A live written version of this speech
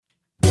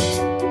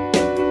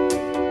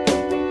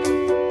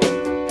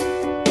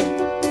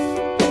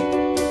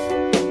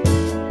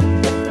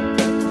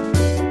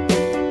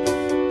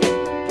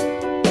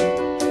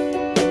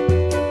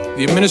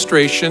The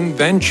administration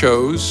then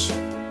chose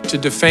to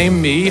defame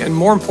me and,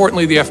 more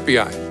importantly, the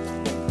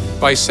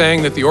FBI by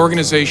saying that the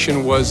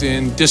organization was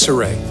in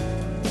disarray,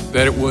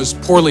 that it was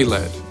poorly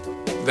led,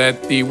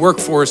 that the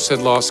workforce had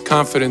lost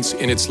confidence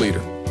in its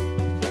leader.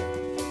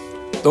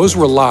 Those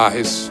were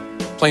lies,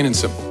 plain and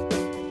simple.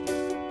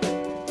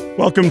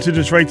 Welcome to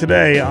Detroit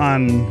Today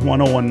on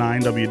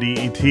 1019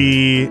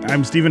 WDET.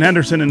 I'm Stephen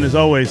Henderson, and as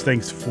always,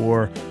 thanks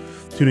for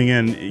tuning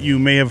in. You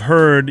may have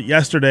heard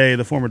yesterday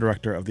the former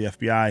director of the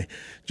FBI,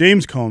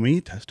 James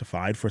Comey,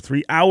 testified for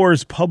 3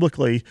 hours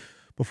publicly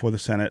before the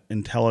Senate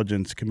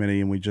Intelligence Committee,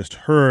 and we just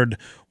heard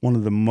one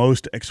of the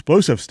most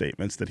explosive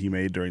statements that he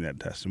made during that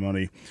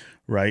testimony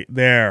right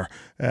there.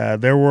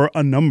 There were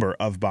a number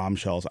of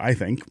bombshells, I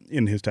think,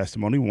 in his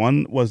testimony.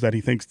 One was that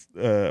he thinks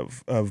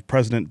of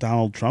President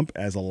Donald Trump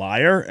as a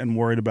liar and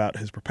worried about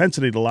his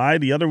propensity to lie.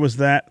 The other was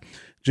that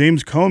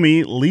James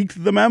Comey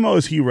leaked the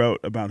memos he wrote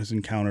about his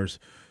encounters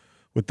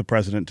with the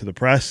president to the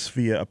press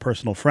via a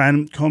personal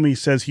friend. Comey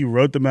says he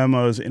wrote the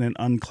memos in an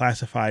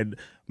unclassified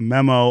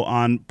memo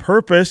on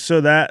purpose so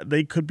that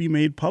they could be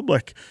made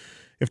public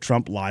if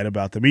Trump lied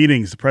about the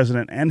meetings. The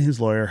president and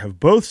his lawyer have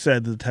both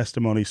said the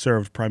testimony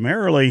served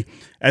primarily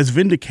as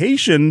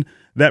vindication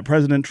that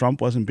President Trump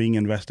wasn't being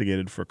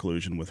investigated for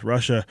collusion with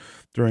Russia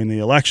during the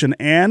election.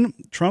 And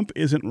Trump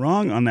isn't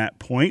wrong on that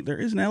point. There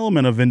is an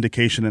element of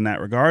vindication in that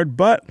regard,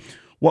 but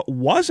what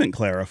wasn't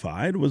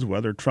clarified was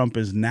whether Trump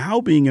is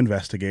now being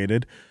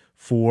investigated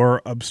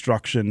for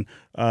obstruction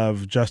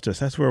of justice.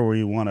 That's where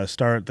we want to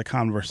start the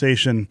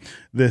conversation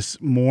this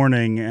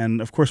morning.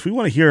 And of course, we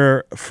want to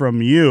hear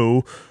from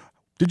you.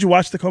 Did you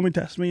watch the Comey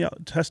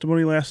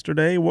testimony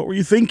yesterday? What were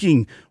you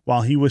thinking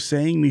while he was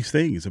saying these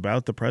things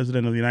about the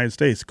President of the United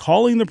States,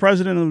 calling the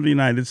President of the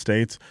United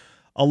States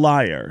a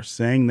liar,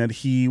 saying that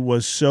he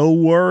was so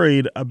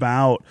worried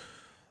about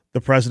the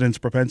president's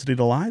propensity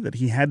to lie that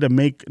he had to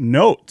make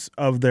notes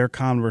of their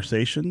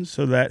conversations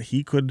so that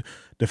he could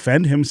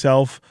defend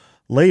himself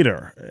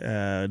later?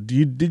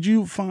 Did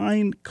you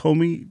find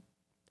Comey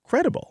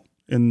credible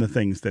in the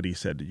things that he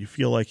said? Did you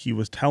feel like he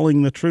was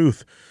telling the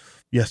truth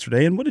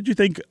yesterday? And what did you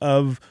think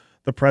of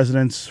the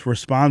president's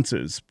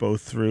responses,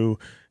 both through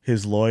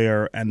his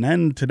lawyer and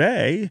then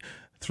today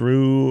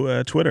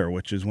through Twitter,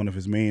 which is one of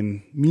his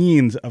main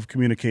means of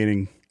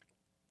communicating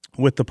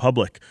with the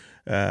public?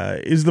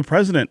 Is the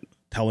president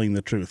telling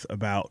the truth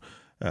about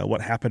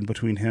what happened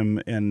between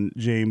him and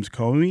James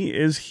Comey?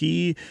 Is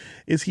he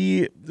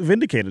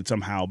vindicated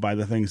somehow by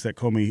the things that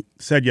Comey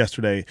said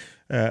yesterday?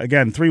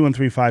 Again,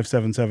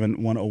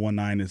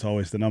 313-577-1019 is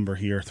always the number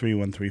here,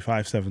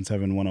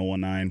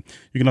 313-577-1019.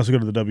 You can also go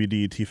to the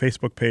WDET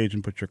Facebook page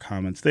and put your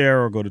comments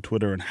there, or go to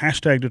Twitter and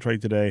hashtag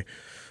Detroit Today.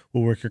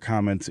 We'll work your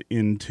comments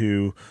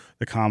into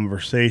the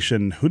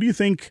conversation. Who do you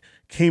think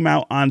came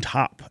out on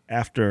top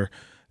after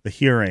the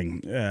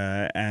hearing?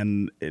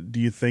 And do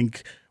you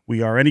think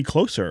we are any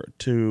closer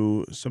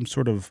to some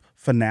sort of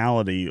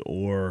finality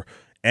or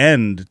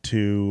end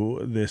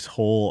to this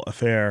whole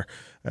affair?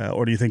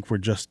 Or do you think we're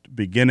just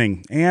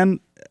beginning?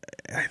 And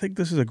I think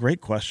this is a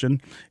great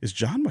question. Is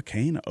John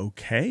McCain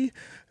okay?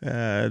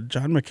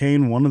 John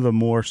McCain, one of the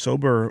more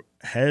sober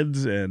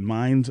heads and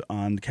minds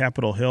on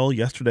Capitol Hill,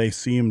 yesterday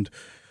seemed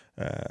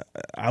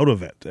out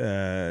of it,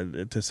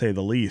 to say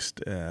the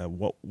least.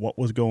 What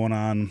was going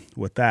on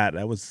with that?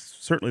 That was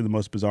certainly the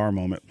most bizarre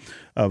moment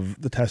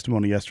of the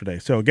testimony yesterday.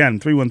 So again,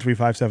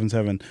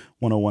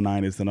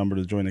 313-577-1019 is the number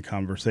to join the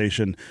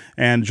conversation.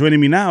 And joining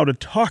me now to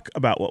talk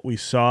about what we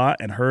saw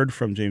and heard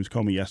from James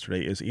Comey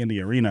yesterday is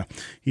Andy Arena.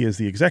 He is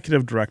the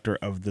executive director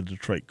of the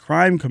Detroit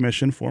Crime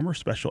Commission, former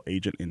special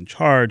agent in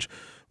charge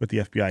with the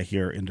FBI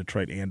here in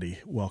Detroit. Andy,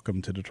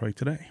 welcome to Detroit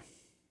Today.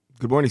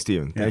 Good morning,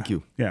 Stephen. Thank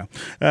you. Yeah.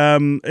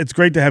 It's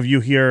great to have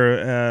you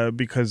here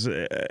because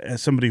as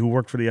somebody who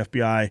worked for the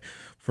FBI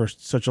for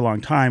such a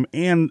long time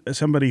and as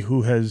somebody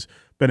who has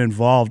been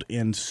involved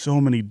in so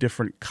many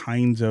different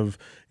kinds of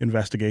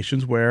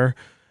investigations where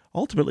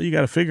ultimately you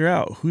got to figure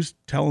out who's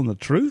telling the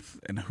truth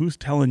and who's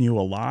telling you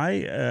a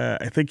lie.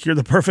 I think you're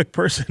the perfect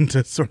person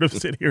to sort of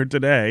sit here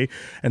today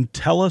and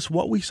tell us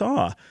what we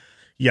saw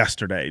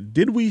yesterday.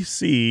 Did we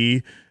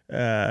see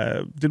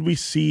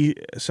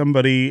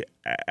somebody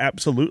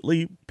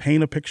absolutely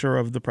paint a picture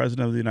of the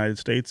President of the United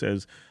States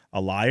as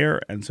a liar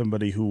and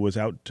somebody who was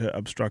out to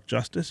obstruct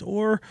justice,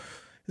 or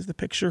is the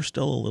picture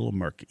still a little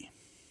murky?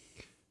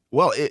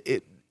 Well,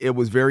 it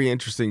was very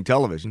interesting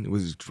television. It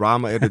was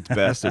drama at its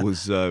best. It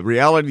was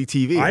reality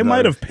TV. I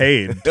might have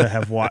paid to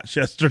have watched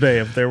yesterday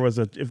if there was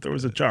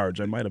a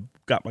charge. I might have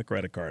got my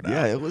credit card out.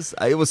 Yeah, it was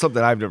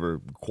something I've never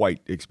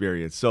quite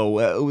experienced. So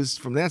it was,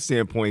 from that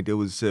standpoint, it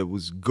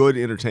was good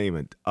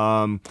entertainment.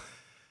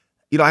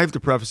 I have to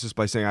preface this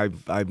by saying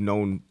I've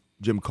known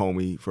Jim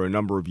Comey for a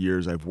number of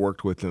years. I've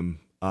worked with him,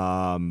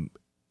 and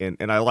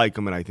I like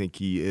him, and I think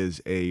he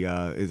is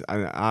an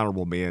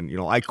honorable man.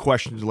 I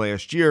questioned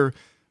last year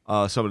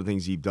some of the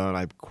things he's done.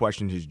 I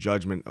questioned his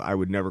judgment. I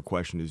would never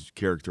question his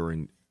character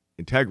and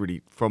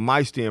integrity. From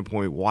my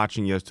standpoint,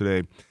 watching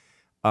yesterday,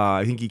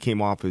 I think he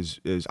came off as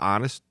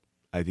honest.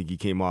 I think he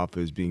came off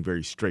as being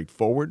very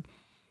straightforward.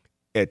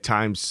 at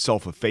times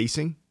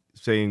self-effacing,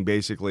 saying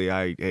basically,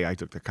 I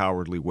took the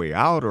cowardly way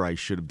out, or I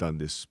should have done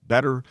this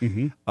better.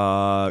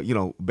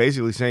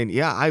 Basically saying,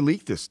 yeah, I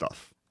leaked this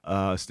stuff.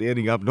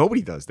 Standing up,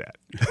 nobody does that.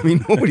 I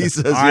mean, nobody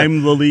says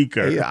I'm the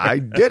leaker. Yeah, I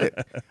did it.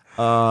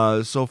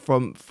 So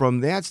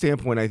from that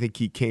standpoint, I think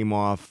he came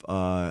off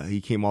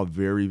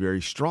very,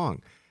 very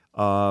strong.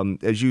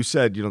 As you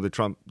said, the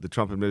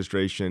Trump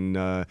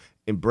administration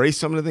embraced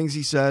some of the things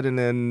he said and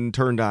then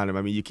turned on him.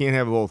 I mean, you can't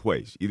have it both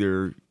ways.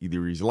 Either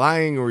he's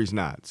lying or he's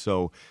not.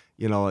 So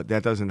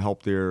that doesn't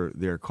help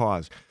their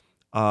cause.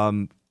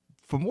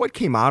 From what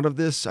came out of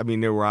this, I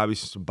mean, there were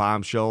obviously some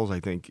bombshells. I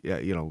think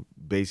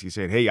basically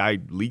saying, "Hey, I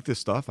leaked this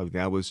stuff." I mean,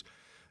 that was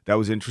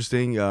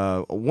interesting.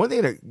 One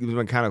thing that has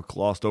been kind of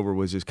glossed over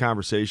was his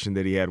conversation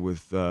that he had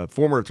with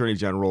former Attorney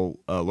General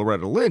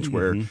Loretta Lynch,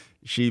 where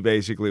she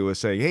basically was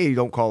saying, "Hey,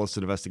 don't call this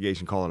an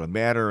investigation, call it a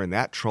matter," and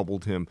that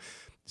troubled him.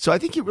 So I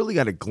think he really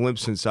got a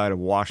glimpse inside of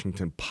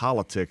Washington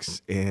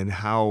politics and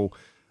how,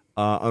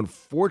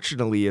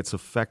 unfortunately, it's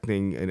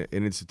affecting an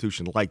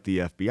institution like the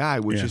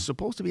FBI, which is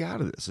supposed to be out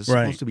of this. It's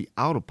supposed to be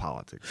out of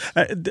politics.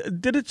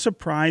 Did it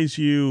surprise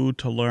you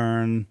to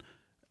learn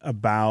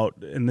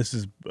about, and this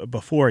is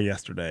before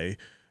yesterday,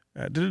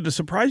 did it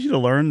surprise you to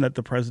learn that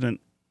the president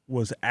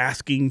was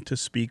asking to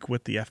speak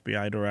with the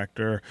FBI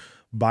director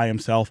by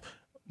himself,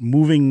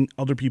 moving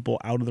other people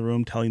out of the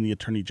room, telling the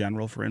attorney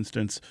general, for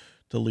instance,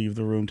 to leave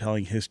the room,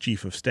 telling his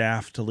chief of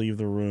staff to leave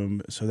the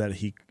room so that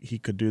he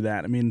could do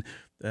that? I mean,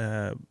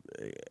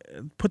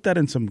 put that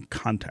in some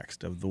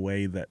context of the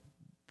way that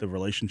the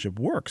relationship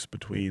works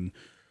between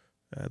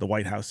the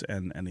White House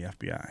and the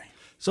FBI.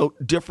 So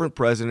different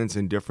presidents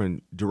and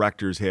different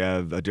directors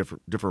have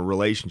different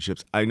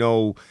relationships. I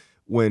know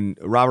when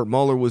Robert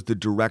Mueller was the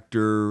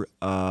director,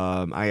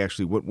 I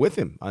actually went with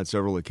him on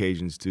several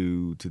occasions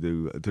to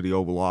the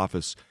Oval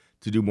Office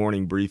to do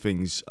morning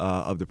briefings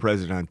of the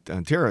president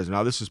on terrorism.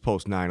 Now, this is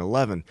post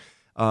 9/11.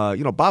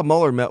 Bob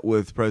Mueller met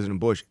with President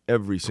Bush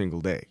every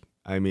single day.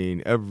 I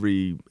mean,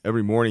 every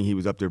morning he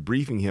was up there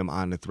briefing him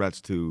on the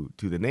threats to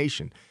the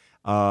nation.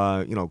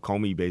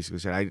 Comey basically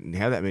said, I didn't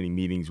have that many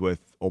meetings with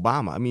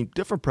Obama. I mean,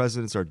 different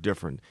presidents are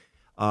different.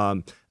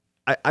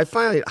 I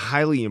find it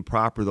highly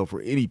improper, though,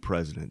 for any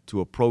president to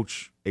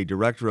approach a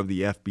director of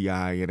the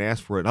FBI and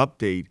ask for an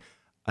update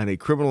on a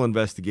criminal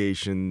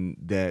investigation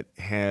that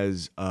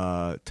has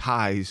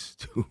ties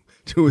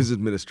to his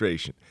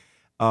administration.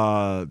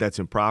 That's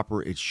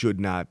improper. It should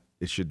not.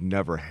 It should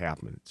never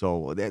happen.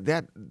 So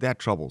that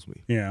troubles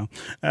me. Yeah.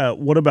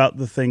 What about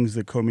the things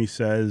that Comey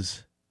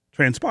says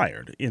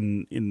transpired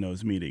in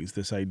those meetings?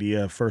 This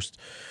idea first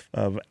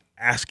of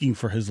asking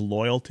for his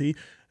loyalty,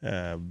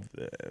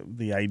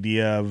 the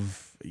idea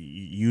of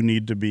you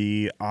need to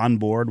be on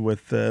board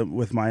with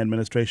my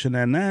administration,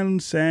 and then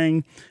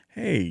saying,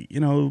 hey,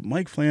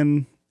 Mike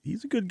Flynn,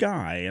 he's a good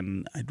guy,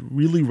 and I'd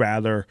really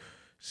rather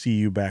see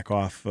you back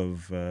off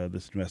of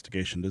this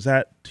investigation. Does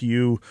that, to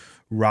you,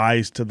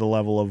 rise to the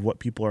level of what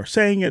people are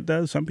saying it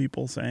does? Some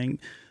people saying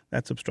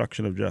that's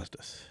obstruction of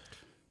justice.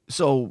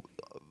 So,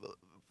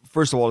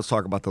 first of all, let's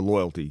talk about the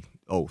loyalty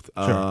oath.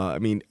 Sure. I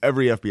mean,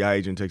 every FBI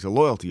agent takes a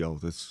loyalty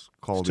oath. It's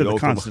called the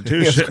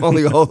Constitution. It's called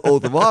the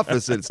oath of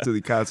office. It's to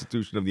the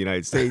Constitution of the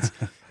United States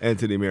and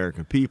to the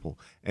American people.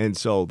 And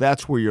so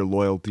that's where your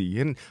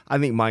loyalty. And I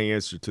think my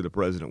answer to the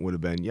president would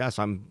have been, yes,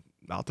 I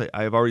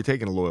have already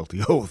taken a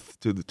loyalty oath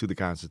to the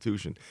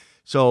Constitution.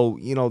 So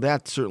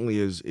that certainly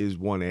is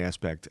one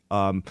aspect.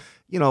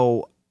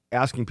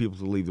 Asking people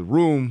to leave the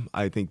room,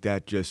 I think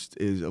that just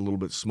is a little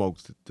bit smoke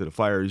to the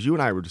fire. As you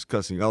and I were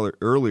discussing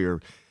earlier,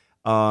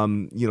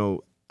 I'm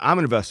an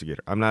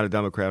investigator. I'm not a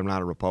Democrat. I'm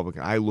not a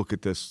Republican. I look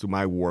at this through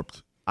my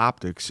warped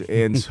optics.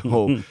 And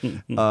so,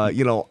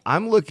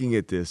 I'm looking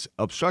at this.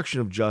 Obstruction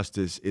of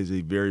justice is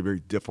a very, very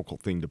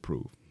difficult thing to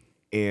prove.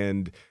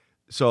 And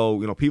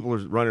so, people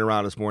are running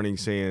around this morning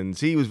saying,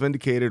 see, he was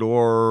vindicated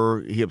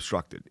or he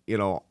obstructed.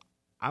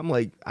 I'm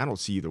like, I don't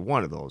see either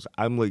one of those.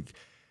 I'm like,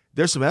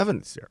 there's some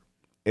evidence there.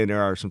 And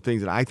there are some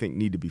things that I think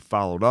need to be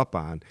followed up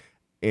on.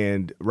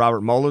 And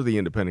Robert Mueller, the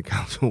independent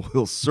counsel,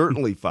 will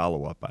certainly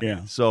follow up on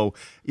it. So,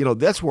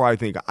 that's where I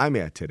think I'm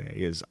at today.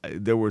 Is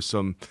there were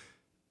some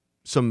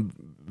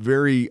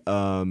very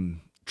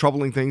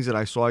troubling things that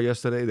I saw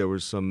yesterday. There were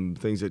some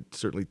things that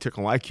certainly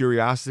tickle my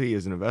curiosity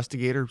as an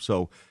investigator.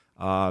 So,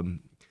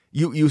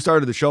 you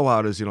started the show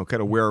out as kind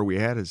of where are we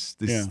at? Is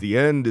this the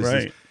end? Is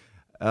right.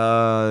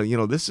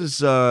 This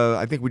is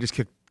I think we just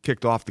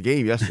kicked off the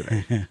game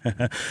yesterday.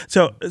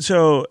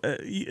 So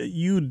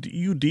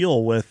you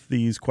deal with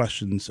these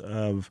questions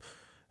of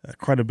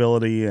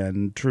credibility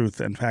and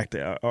truth, in fact,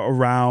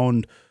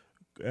 around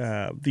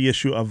the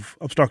issue of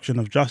obstruction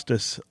of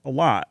justice a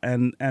lot.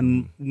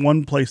 And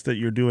one place that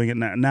you're doing it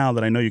now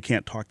that I know you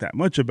can't talk that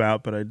much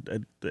about, but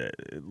I'd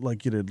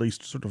like you to at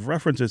least sort of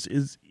reference this,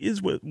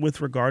 is with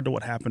regard to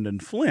what happened in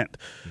Flint.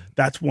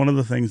 That's one of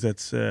the things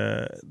that's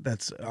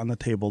on the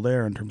table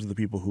there in terms of the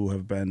people who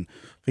have been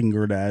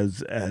fingered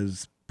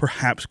as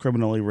perhaps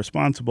criminally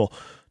responsible.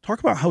 Talk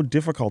about how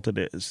difficult it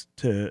is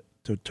to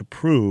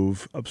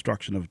prove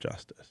obstruction of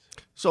justice.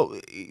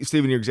 So,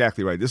 Stephen, you're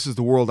exactly right. This is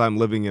the world I'm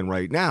living in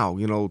right now.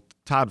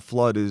 Todd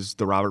Flood is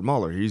the Robert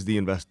Mueller. He's the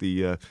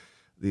independent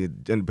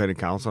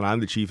counsel, and I'm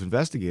the chief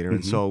investigator.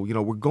 And so,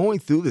 we're going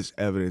through this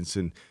evidence,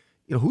 and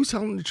who's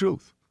telling the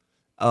truth,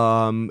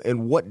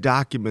 and what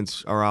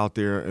documents are out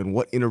there, and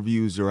what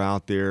interviews are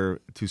out there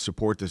to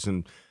support this,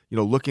 and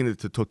looking at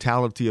the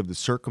totality of the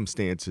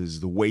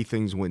circumstances, the way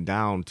things went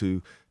down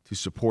to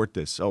support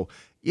this. So,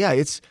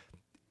 yeah,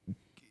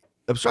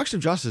 obstruction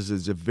of justice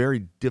is a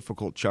very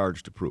difficult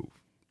charge to prove.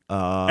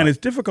 And it's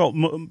difficult,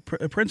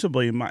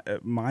 principally,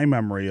 my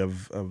memory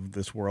of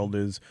this world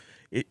is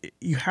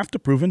you have to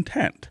prove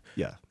intent.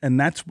 Yeah. And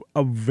that's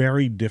a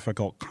very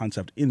difficult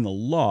concept in the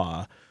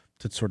law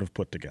to sort of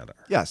put together.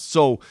 Yes.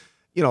 So,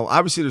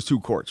 obviously there's two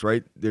courts,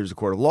 right? There's a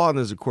court of law and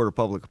there's a court of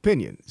public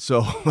opinion.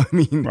 So,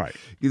 right.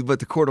 But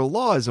the court of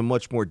law is a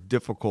much more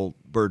difficult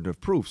burden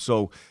of proof.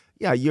 So,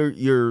 yeah,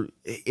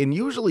 and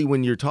usually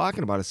when you're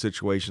talking about a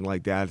situation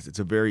like that, it's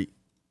a very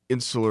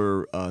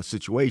insular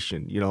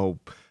situation.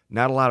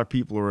 Not a lot of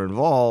people are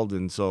involved,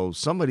 and so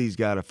somebody's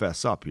got to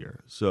fess up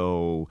here.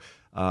 So,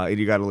 and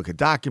you got to look at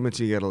documents,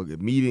 and you got to look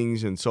at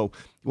meetings, and so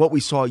what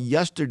we saw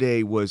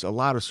yesterday was a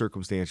lot of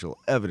circumstantial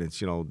evidence.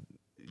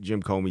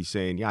 Jim Comey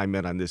saying, "Yeah, I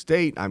met on this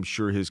date." I'm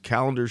sure his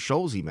calendar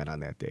shows he met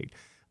on that date.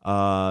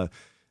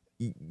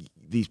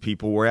 These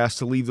people were asked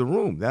to leave the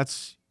room.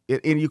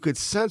 And you could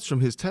sense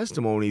from his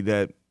testimony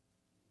that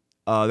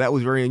that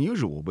was very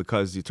unusual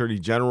because the Attorney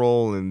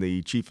General and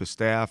the Chief of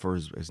Staff or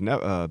his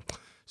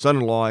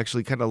son-in-law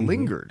actually kind of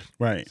lingered,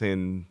 right,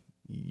 saying,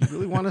 "You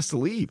really want us to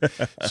leave?"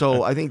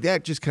 So I think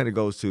that just kind of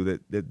goes to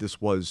that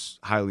this was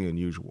highly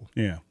unusual.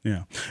 Yeah.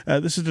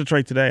 This is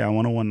Detroit Today on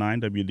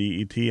 101.9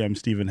 WDET. I'm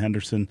Stephen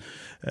Henderson.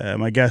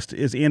 My guest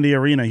is Andy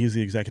Arena. He's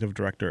the executive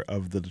director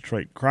of the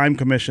Detroit Crime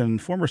Commission,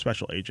 former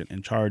special agent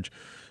in charge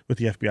with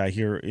the FBI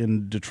here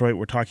in Detroit.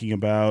 We're talking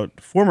about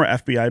former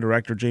FBI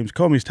Director James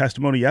Comey's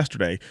testimony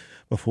yesterday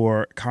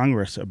before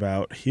Congress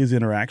about his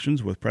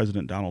interactions with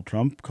President Donald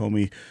Trump.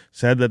 Comey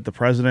said that the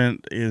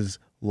president is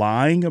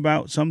lying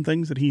about some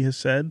things that he has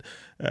said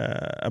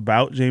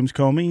about James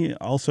Comey.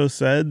 Also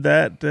said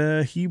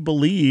that he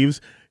believes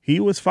he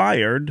was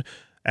fired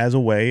as a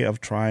way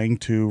of trying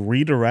to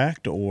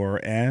redirect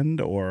or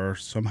end or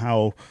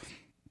somehow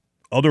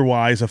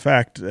otherwise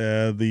affect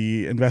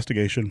the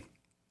investigation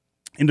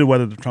into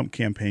whether the Trump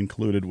campaign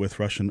colluded with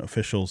Russian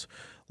officials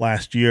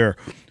last year.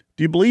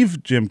 Do you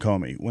believe Jim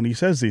Comey when he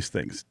says these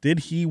things? Did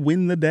he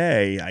win the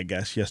day, I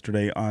guess,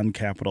 yesterday on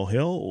Capitol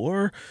Hill?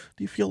 Or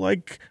do you feel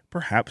like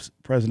perhaps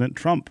President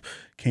Trump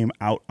came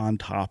out on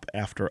top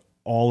after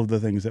all of the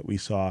things that we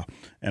saw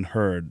and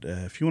heard?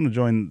 If you want to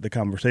join the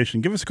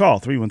conversation, give us a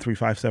call,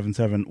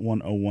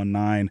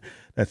 313-577-1019.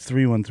 That's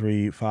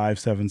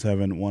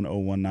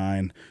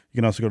 313-577-1019. You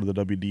can also go to the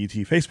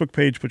WDET Facebook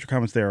page, put your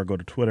comments there, or go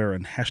to Twitter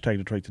and hashtag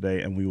Detroit Today,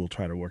 and we will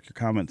try to work your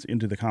comments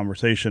into the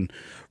conversation.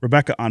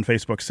 Rebecca on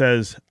Facebook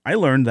says, "I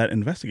learned that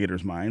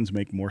investigators' minds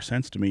make more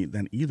sense to me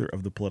than either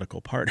of the political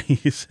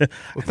parties."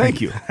 Well, thank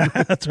you.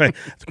 That's right.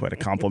 It's quite a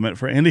compliment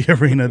for Andy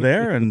Arena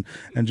there and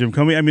Jim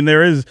Comey. I mean,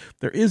 there is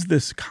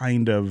this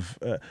kind of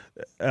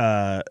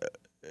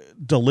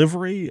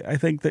delivery, I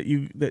think, that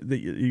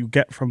you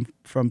get from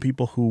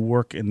people who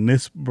work in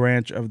this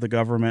branch of the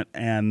government,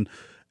 and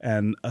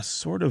a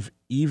sort of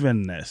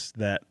evenness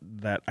that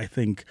I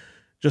think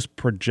just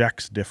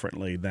projects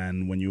differently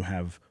than when you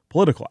have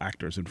political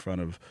actors in front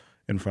of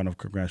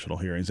congressional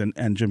hearings.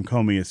 And Jim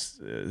Comey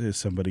is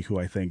somebody who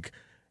I think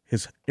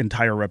his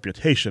entire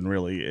reputation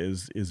really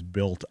is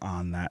built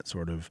on that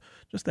sort of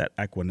just that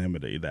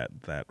equanimity,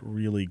 that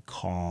really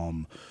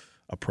calm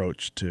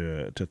approach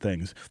to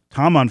things.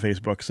 Tom on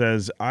Facebook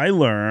says, "I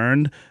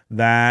learned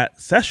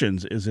that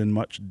Sessions is in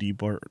much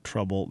deeper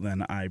trouble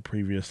than I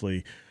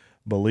previously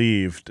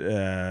believed."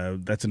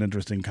 That's an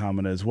interesting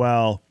comment as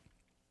well.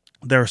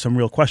 There are some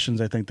real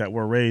questions, I think, that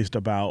were raised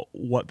about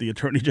what the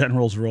Attorney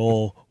General's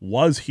role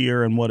was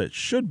here and what it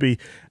should be.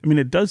 I mean,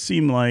 it does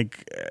seem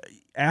like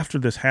after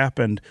this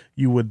happened,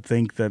 you would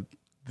think that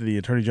the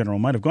Attorney General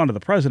might have gone to the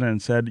president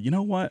and said, "You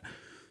know what?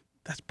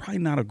 That's probably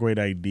not a great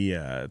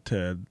idea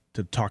to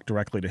talk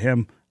directly to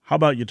him. How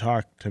about you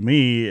talk to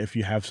me if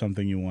you have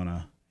something you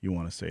wanna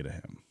say to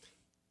him?"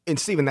 And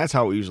Stephen, that's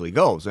how it usually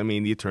goes. I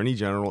mean, the Attorney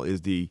General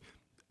is the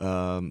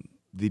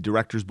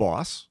director's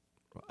boss,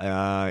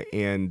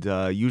 and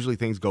usually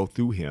things go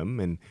through him.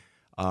 And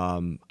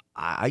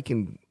I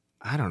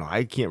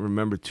can't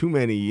remember too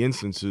many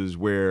instances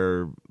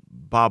where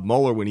Bob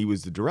Mueller, when he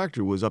was the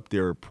director, was up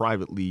there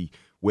privately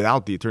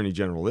without the Attorney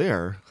General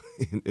there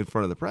in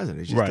front of the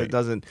president. It just Right. it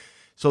doesn't.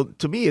 So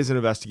to me, as an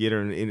investigator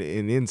and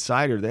an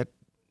insider, that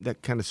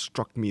kind of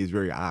struck me as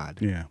very odd.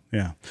 Yeah.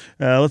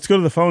 Let's go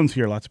to the phones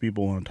here. Lots of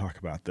people want to talk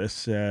about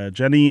this.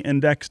 Jenny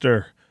and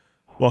Dexter,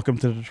 welcome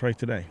to Detroit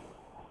Today.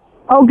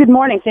 Oh, good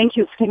morning. Thank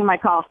you for taking my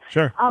call.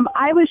 Sure.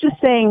 I was just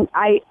saying,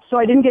 I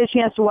didn't get a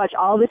chance to watch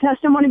all the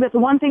testimony, but the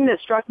one thing that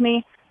struck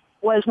me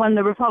was when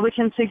the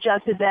Republicans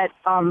suggested that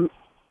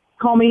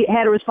Comey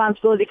had a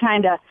responsibility to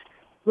kind of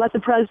let the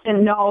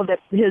president know that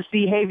his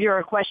behavior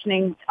or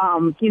questioning,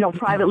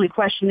 privately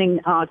questioning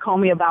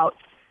Comey about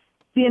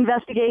the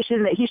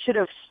investigation, that he should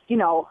have,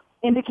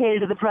 indicated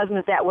to the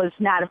president that was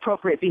not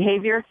appropriate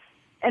behavior.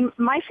 And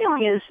my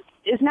feeling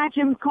is not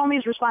Jim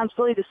Comey's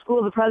responsibility to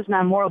school the president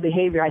on moral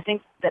behavior. I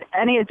think that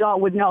any adult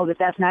would know that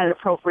that's not an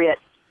appropriate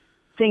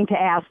thing to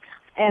ask.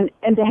 And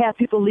to have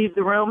people leave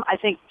the room, I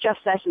think Jeff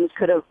Sessions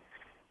could have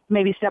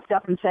maybe stepped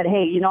up and said,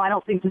 hey, I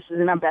don't think this is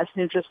in our best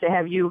interest to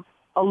have you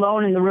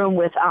alone in the room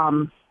with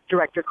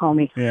Director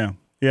Comey. Yeah.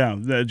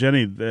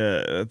 Jenny,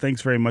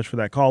 thanks very much for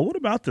that call. What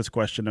about this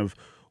question of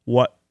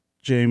what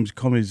James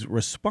Comey's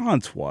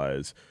response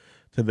was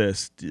to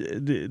this?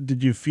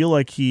 Did you feel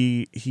like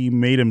he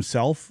made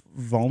himself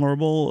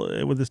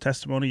vulnerable with his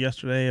testimony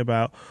yesterday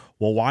about,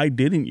 well, why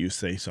didn't you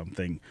say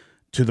something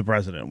to the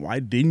president? Why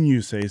didn't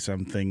you say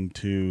something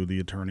to the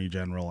attorney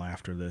general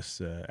after this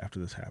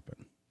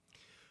happened?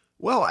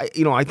 Well,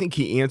 I think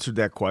he answered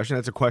that question.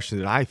 That's a question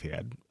that I've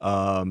had,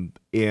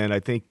 and I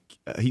think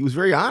he was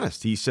very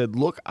honest. He said,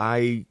 "Look,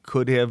 I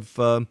could have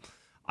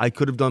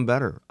done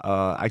better.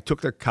 I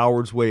took the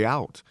coward's way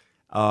out."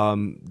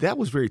 That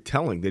was very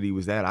telling that he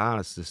was that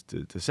honest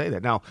to say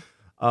that. Now,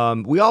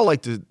 we all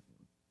like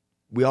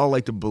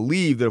to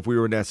believe that if we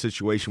were in that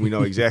situation, we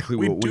know exactly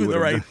what we would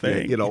have done.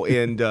 Thing.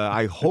 And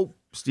I hope,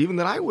 Stephen,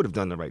 that I would have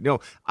done the right.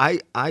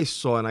 I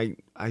saw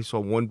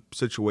one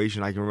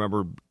situation I can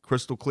remember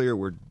crystal clear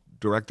where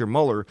Director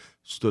Mueller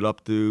stood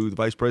up to the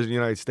Vice President of the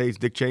United States,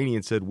 Dick Cheney,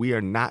 and said, "We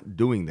are not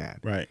doing that."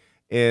 Right.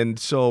 And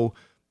so,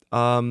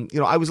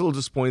 I was a little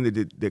disappointed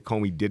that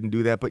Comey didn't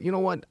do that. But you know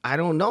what? I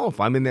don't know if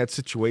I'm in that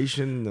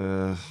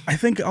situation. I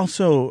think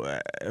also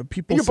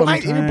people you're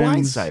sometimes you're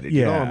blindsided.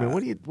 Yeah. I mean,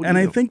 what do you?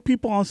 I think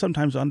people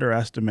sometimes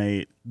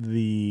underestimate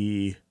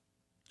the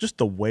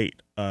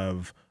weight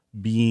of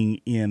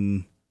being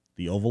in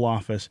the Oval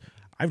Office.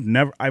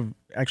 I've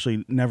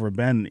actually never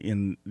been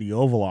in the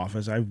Oval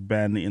Office. I've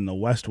been in the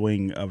West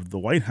Wing of the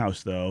White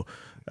House, though,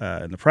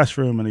 in the press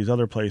room and these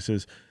other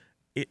places.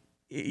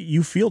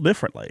 You feel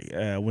differently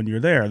when you're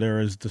there. There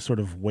is the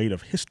sort of weight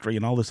of history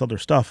and all this other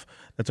stuff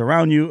that's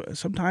around you.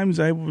 Sometimes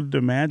I would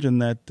imagine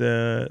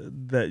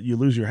that you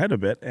lose your head a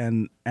bit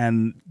and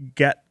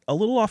get a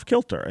little off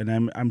kilter.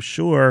 And I'm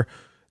sure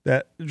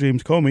that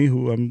James Comey,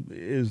 who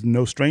is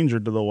no stranger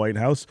to the White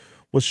House,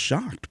 was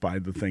shocked by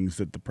the things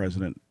that the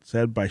president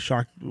said, was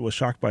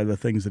shocked by the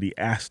things that he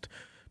asked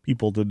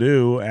people to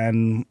do,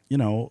 and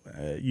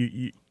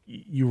you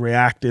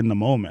react in the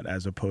moment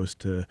as opposed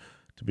to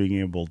being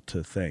able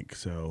to think.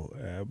 So,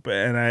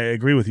 and I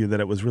agree with you that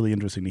it was really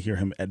interesting to hear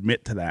him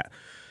admit to that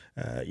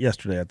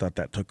yesterday. I thought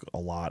that took a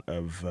lot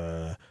of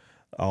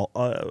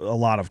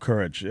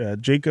courage.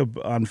 Jacob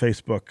on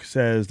Facebook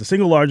says the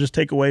single largest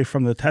takeaway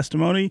from the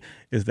testimony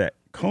is that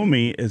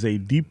Comey is a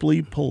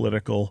deeply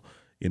political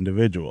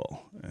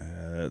individual.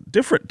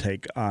 Different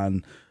take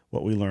on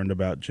what we learned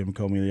about Jim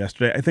Comey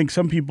yesterday. I think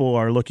some people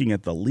are looking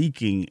at the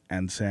leaking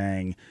and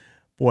saying,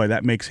 boy,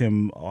 that makes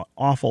him an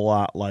awful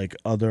lot like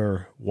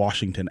other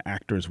Washington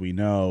actors we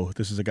know.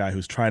 This is a guy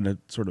who's trying to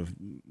sort of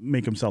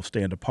make himself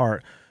stand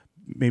apart.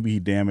 Maybe he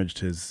damaged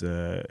his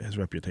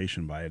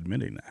reputation by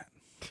admitting that.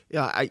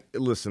 Yeah, I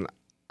was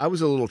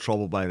a little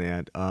troubled by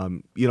that.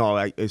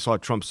 I saw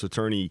Trump's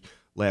attorney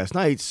last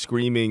night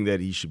screaming that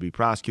he should be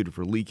prosecuted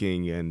for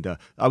leaking, and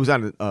I was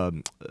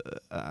on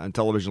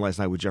television last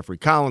night with Jeffrey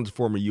Collins,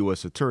 former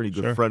U.S. attorney,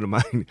 good friend of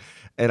mine,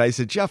 and I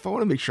said, Jeff, I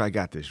want to make sure I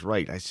got this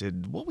right. I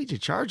said, what would you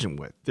charge him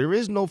with? There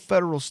is no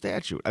federal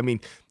statute. I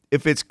mean,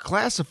 if it's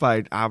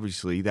classified,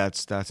 obviously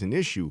that's an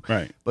issue,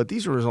 right? But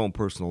these are his own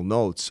personal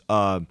notes.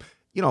 And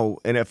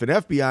if an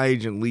FBI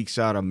agent leaks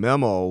out a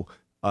memo,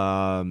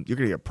 you're going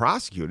to get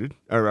prosecuted,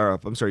 or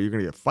I'm sorry, you're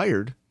going to get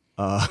fired.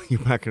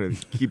 You're not going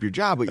to keep your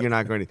job, but you're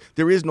not going to.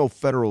 There is no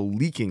federal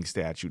leaking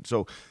statute.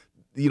 So,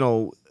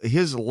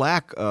 his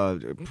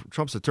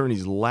Trump's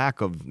attorney's lack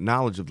of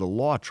knowledge of the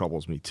law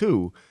troubles me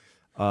too.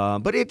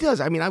 But it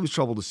does. I mean, I was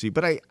troubled to see.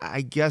 But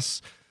I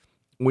guess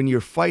when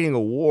you're fighting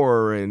a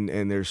war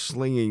and they're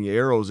slinging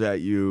arrows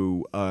at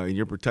you and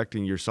you're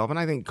protecting yourself, and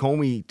I think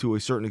Comey, to a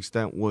certain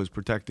extent, was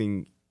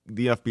protecting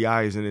the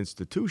FBI as an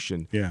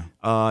institution. Yeah.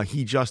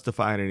 He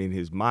justified it in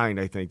his mind.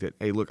 I think that,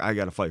 hey, look, I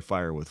got to fight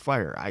fire with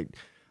fire.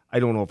 I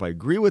don't know if I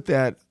agree with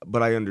that,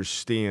 but I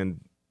understand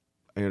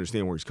where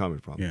he's coming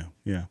from.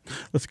 Yeah.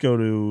 Let's go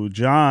to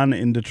John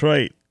in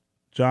Detroit.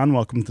 John,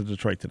 welcome to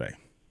Detroit today.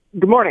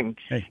 Good morning.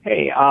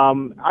 Hey,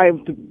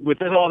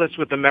 with all this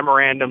with the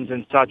memorandums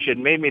and such, it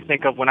made me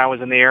think of when I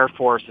was in the Air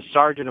Force. A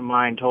sergeant of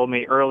mine told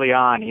me early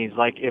on, he's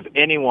like, if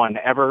anyone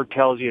ever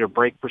tells you to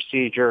break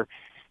procedure,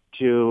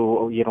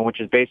 which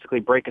is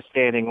basically break a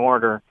standing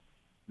order,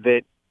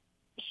 that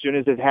as soon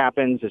as it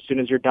happens, as soon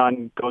as you're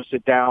done, go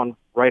sit down,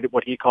 write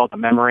what he called a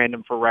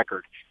memorandum for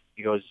record.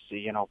 He goes,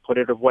 put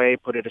it away,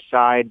 put it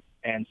aside,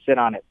 and sit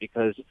on it,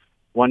 because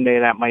one day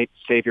that might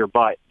save your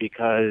butt.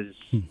 Because,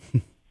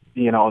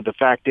 the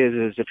fact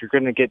is if you're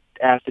going to get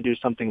asked to do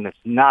something that's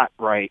not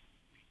right,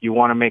 you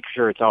want to make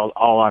sure it's all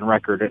on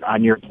record and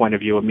on your point of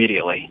view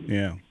immediately.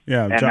 Yeah,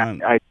 and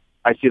John.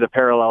 I see the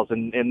parallels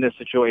in this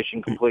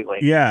situation completely.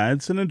 Yeah,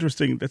 that's an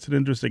interesting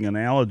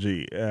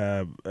analogy.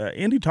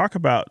 Andy, talk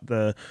about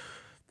the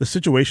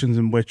situations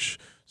in which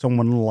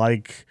someone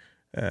like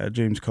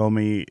James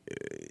Comey,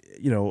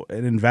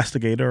 an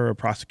investigator, a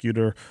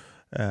prosecutor,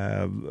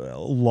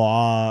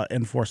 law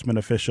enforcement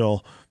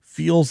official,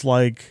 feels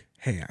like,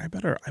 hey, I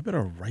better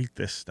write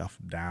this stuff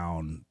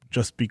down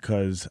just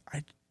because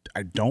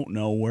I don't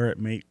know where it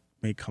may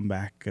come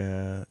back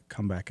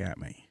at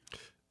me.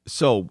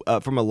 So,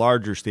 from a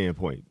larger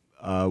standpoint,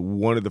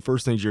 one of the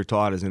first things you're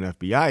taught as an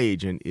FBI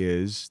agent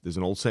is, there's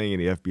an old saying in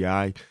the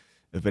FBI,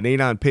 if it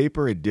ain't on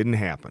paper, it didn't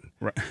happen.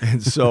 Right.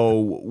 And so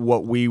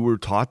what we were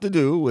taught to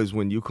do was,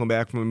 when you come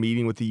back from a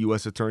meeting with the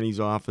U.S. Attorney's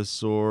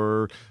Office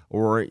or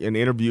an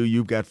interview,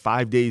 you've got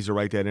 5 days to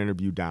write that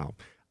interview down.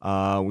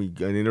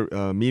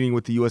 Meeting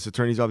with the U.S.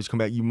 Attorney's Office, come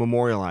back, you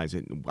memorialize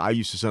it. I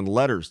used to send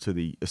letters to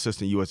the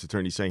assistant U.S.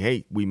 attorney saying,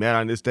 hey, we met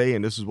on this day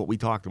and this is what we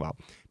talked about.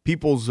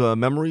 People's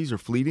memories are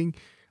fleeting.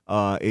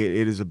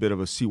 It is a bit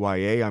of a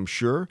CYA, I'm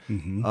sure.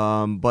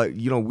 Mm-hmm. But,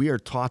 we are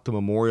taught to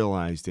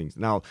memorialize things.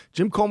 Now,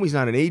 Jim Comey's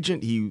not an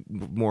agent. He's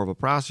more of a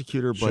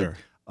prosecutor. But,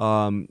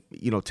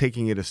 sure.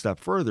 Taking it a step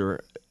further,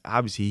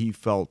 obviously he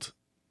felt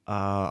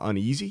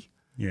uneasy.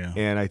 Yeah.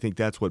 And I think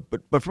that's what,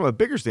 but from a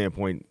bigger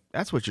standpoint,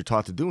 that's what you're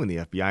taught to do in the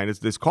FBI. And it's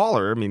this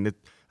caller,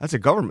 that's a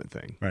government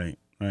thing. Right.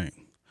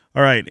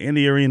 All right.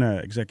 Andy Arena,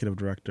 Executive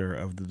Director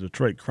of the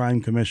Detroit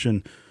Crime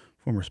Commission,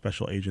 former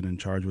special agent in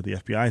charge with the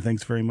FBI.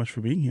 Thanks very much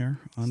for being here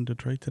on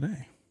Detroit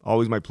Today.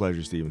 Always my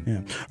pleasure, Stephen. Yeah.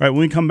 All right, when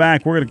we come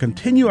back, we're going to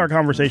continue our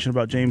conversation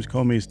about James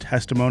Comey's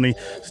testimony.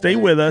 Stay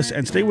with us,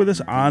 and stay with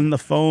us on the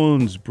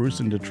phones. Bruce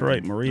in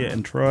Detroit, Maria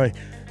in Troy,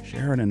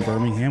 Sharon in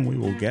Birmingham. We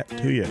will get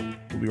to you.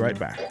 We'll be right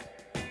back.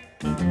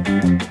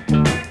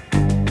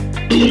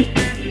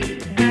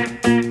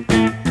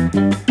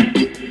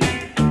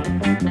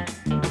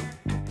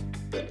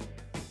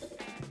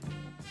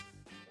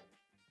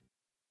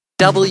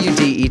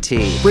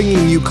 WDET,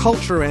 bringing you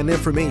culture and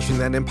information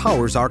that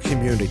empowers our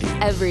community.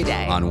 Every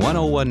day. On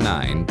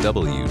 1019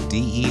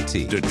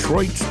 WDET,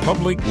 Detroit's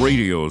public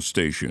radio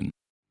station.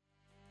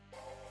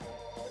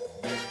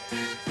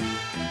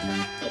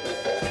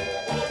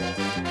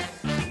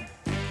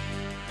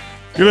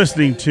 You're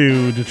listening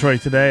to Detroit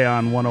Today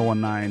on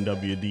 1019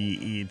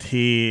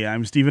 WDET.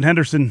 I'm Stephen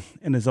Henderson,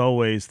 and as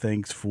always,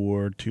 thanks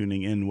for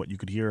tuning in. What you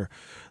could hear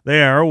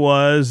there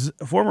was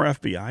former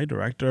FBI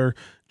Director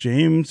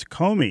James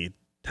Comey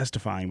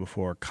testifying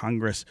before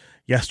Congress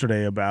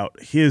yesterday about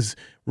his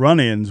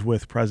run-ins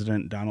with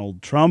President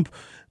Donald Trump.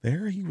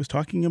 There he was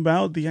talking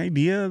about the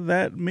idea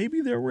that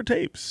maybe there were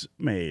tapes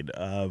made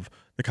of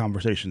the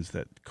conversations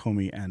that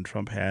Comey and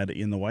Trump had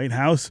in the White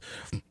House.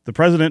 The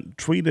president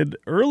tweeted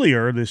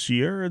earlier this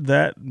year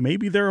that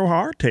maybe there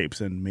are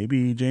tapes and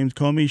maybe James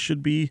Comey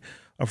should be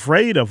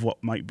afraid of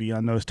what might be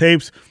on those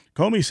tapes.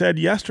 Comey said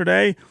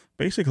yesterday,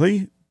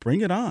 basically,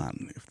 bring it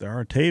on. If there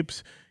are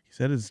tapes, he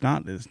said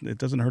it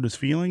doesn't hurt his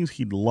feelings.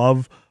 He'd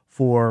love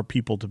for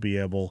people to be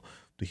able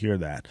to hear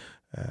that.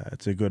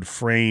 It's a good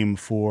frame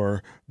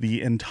for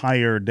the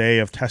entire day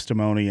of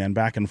testimony and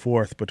back and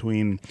forth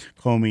between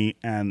Comey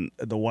and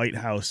the White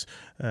House,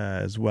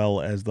 as well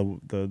as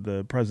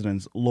the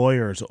president's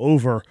lawyers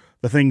over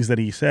the things that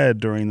he said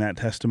during that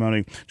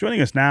testimony.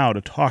 Joining us now to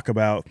talk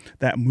about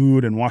that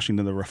mood in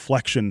Washington, the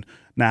reflection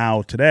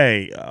now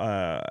today,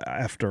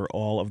 after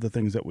all of the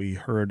things that we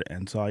heard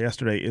and saw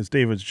yesterday, is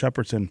David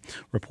Shepardson,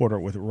 reporter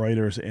with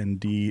Reuters in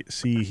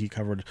D.C. He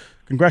covered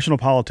congressional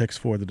politics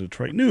for the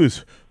Detroit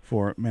News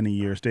for many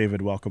years.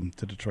 David, welcome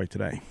to Detroit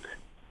Today.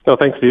 Oh,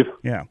 thanks, Steve.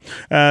 Yeah.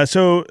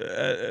 So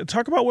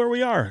talk about where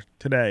we are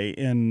today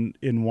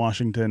in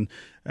Washington.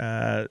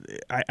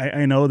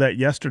 I know that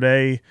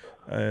yesterday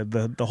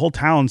the whole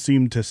town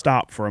seemed to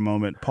stop for a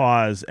moment,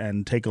 pause,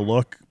 and take a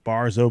look.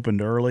 Bars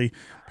opened early.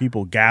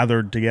 People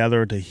gathered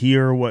together to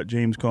hear what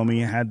James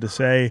Comey had to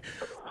say.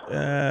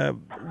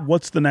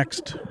 What's the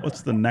next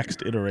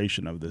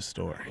iteration of this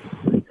story?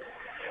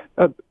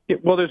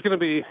 Well, there's going to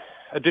be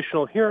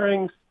additional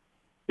hearings.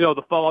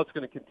 The fallout's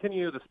going to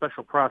continue. The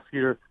special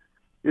prosecutor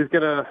is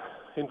going to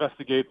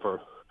investigate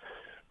for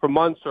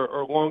months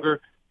or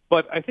longer.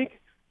 But I think,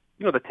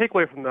 the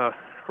takeaway from the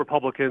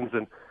Republicans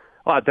and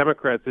a lot of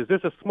Democrats is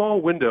there's a small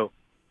window,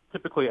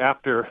 typically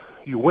after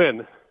you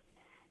win,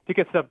 to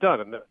get stuff done.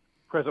 And the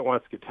president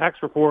wants to get tax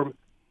reform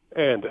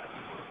and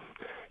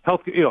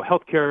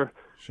healthcare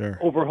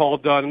overhaul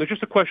done. And there's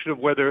just a question of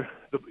whether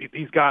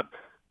he's got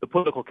the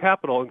political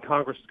capital and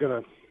Congress is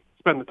going to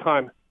spend the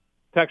time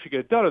to actually get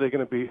it done, or are they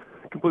going to be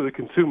completely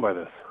consumed by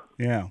this?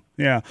 Yeah.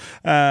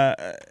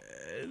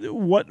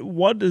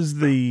 What is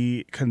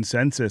the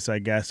consensus, I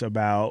guess,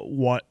 about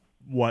what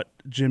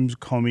James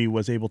Comey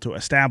was able to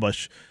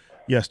establish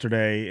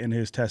yesterday in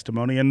his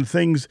testimony, and the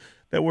things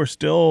that we're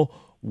still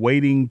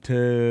waiting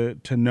to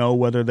know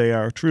whether they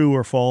are true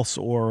or false,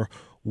 or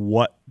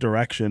what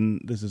direction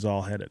this is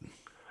all headed?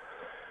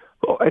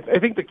 Well, I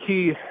think the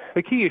key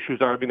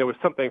issues are, there was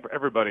something for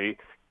everybody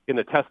in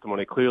the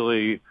testimony.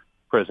 Clearly,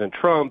 President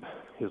Trump,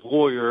 his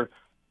lawyer,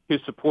 his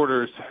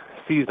supporters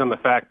seized on the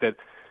fact that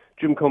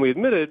Jim Comey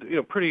admitted,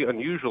 pretty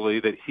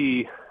unusually, that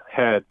he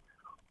had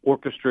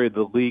orchestrated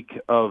the leak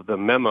of the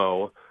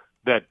memo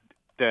that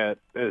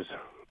as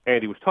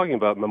Andy was talking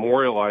about,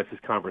 memorialized his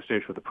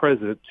conversation with the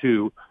president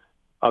to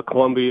a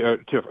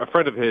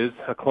friend of his,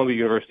 a Columbia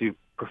University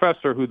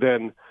professor, who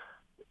then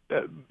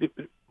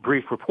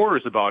briefed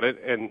reporters about it.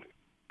 And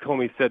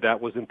Comey said that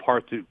was in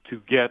part to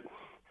get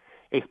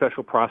a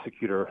special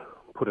prosecutor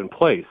put in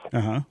place.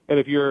 Uh-huh. And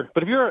if you're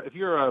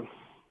an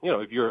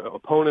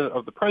opponent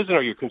of the president,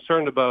 or you're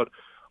concerned about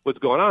what's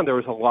going on, there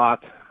was a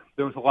lot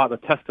in the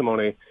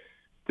testimony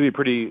to be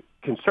pretty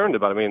concerned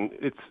about. I mean,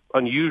 it's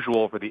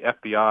unusual for the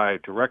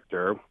FBI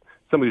director,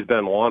 somebody who's been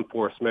in law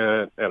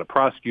enforcement and a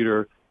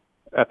prosecutor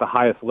at the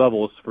highest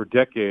levels for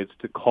decades,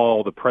 to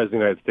call the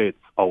president of the United States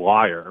a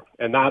liar,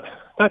 and not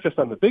just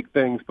on the big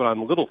things, but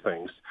on little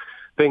things.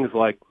 Things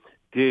like,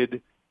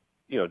 did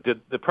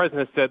the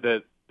president said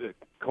that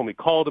Comey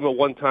called him at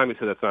one time? He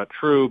said that's not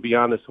true.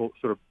 Beyond this whole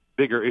sort of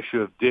bigger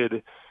issue of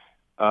did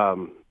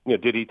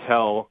he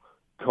tell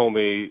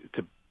Comey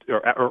to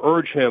or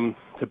urge him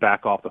to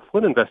back off the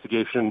Flynn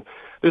investigation?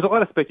 There's a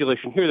lot of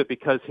speculation here that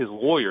because his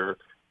lawyer,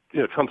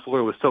 Trump's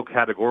lawyer, was so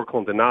categorical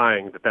in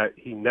denying that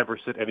he never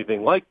said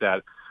anything like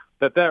that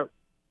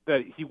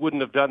he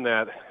wouldn't have done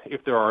that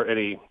if there are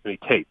any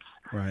tapes.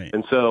 Right.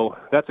 And so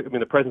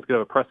the president's going to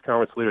have a press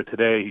conference later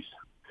today. He's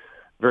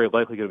very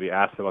likely going to be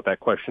asked about that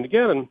question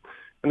again. And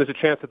there's a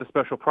chance that the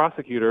special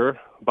prosecutor,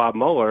 Bob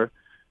Mueller,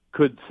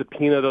 could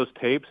subpoena those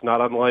tapes, not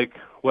unlike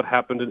what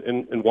happened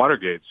in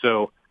Watergate.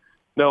 So,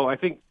 no, I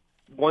think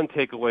one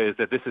takeaway is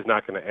that this is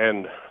not going to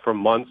end for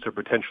months or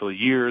potentially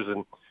years.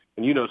 And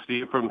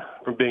Steve, from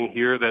being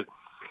here, that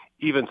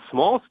even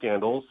small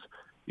scandals,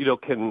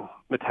 can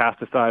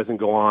metastasize and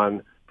go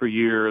on for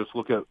years.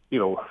 Look at,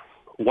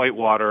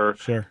 Whitewater,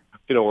 sure,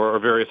 or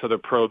various other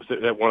probes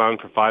that went on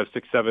for 5,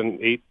 6, 7,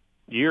 8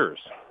 years.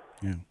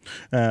 Yeah.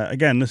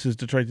 Again, this is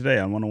Detroit Today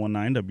on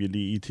 101.9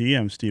 WDET.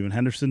 I'm Stephen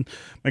Henderson.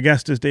 My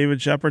guest is David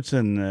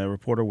Shepardson, a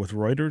reporter with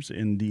Reuters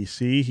in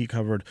D.C. He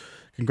covered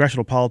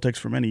congressional politics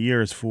for many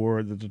years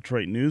for the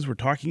Detroit News. We're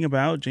talking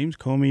about James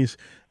Comey's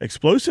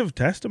explosive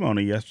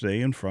testimony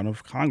yesterday in front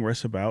of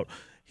Congress about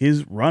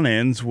his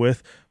run-ins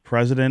with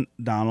President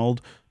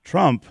Donald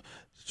Trump.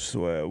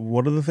 So,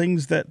 what are the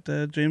things that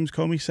James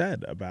Comey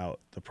said about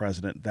the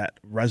president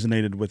that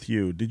resonated with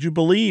you? Did you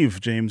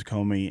believe James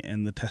Comey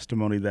and the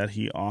testimony that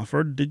he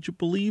offered? Did you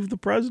believe the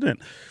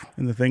president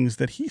and the things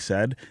that he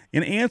said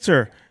in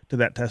answer to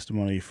that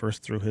testimony,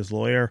 first through his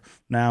lawyer,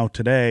 now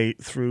today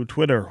through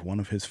Twitter, one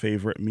of his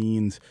favorite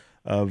means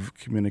of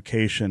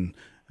communication?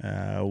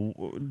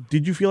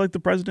 Did you feel like the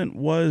president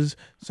was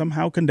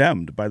somehow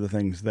condemned by the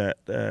things that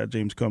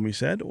James Comey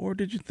said, or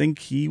did you think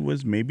he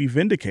was maybe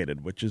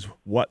vindicated, which is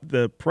what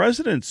the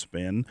president's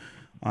spin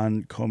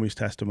on Comey's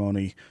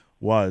testimony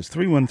was?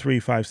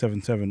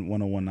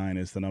 313-577-1019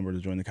 is the number to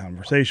join the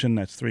conversation.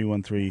 That's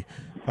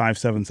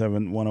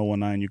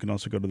 313-577-1019. You can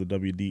also go to the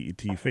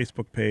WDET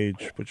Facebook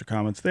page, put your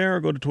comments there,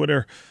 or go to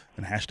Twitter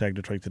and hashtag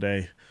Detroit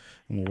Today,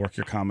 and we'll work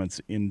your comments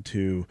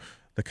into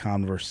the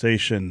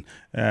conversation.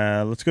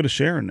 Let's go to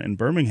Sharon in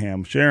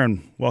Birmingham.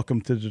 Sharon,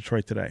 welcome to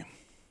Detroit Today.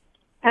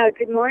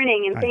 Good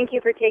morning, and Hi. Thank you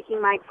for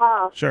taking my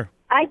call. Sure.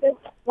 I just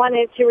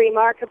wanted to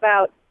remark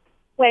about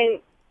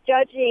when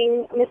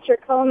judging Mr.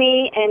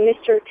 Comey and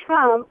Mr.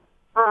 Trump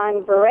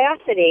on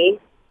veracity,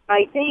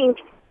 I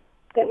think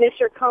that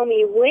Mr.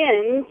 Comey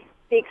wins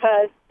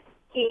because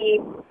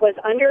he was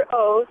under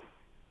oath.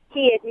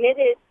 He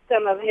admitted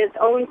some of his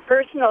own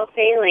personal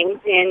failings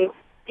in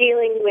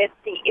dealing with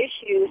the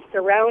issues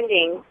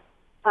surrounding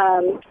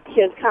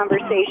his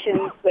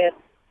conversations with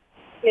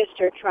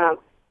Mr.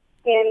 Trump.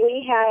 And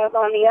we have,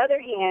 on the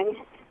other hand,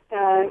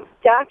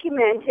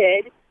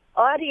 documented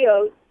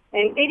audio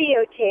and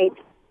videotaped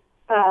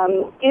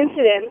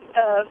incidents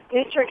of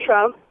Mr.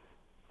 Trump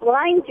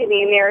lying to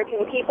the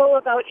American people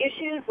about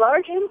issues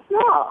large and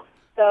small.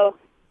 So,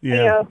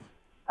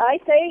 I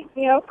say,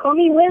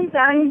 Comey wins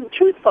on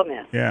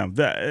truthfulness. Yeah,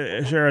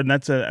 Sharon,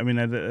 that's a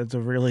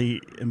really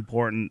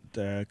important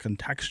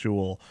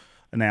contextual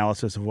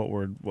analysis of what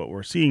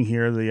we're seeing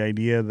here. The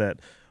idea that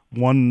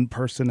one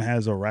person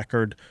has a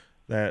record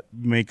that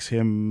makes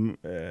him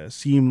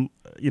seem,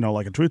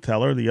 like a truth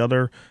teller. The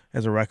other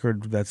has a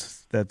record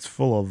that's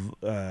full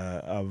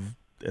of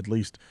at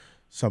least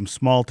some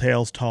small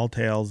tales, tall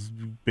tales,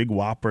 big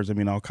whoppers.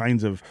 All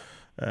kinds of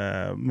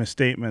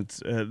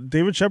misstatements.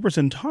 David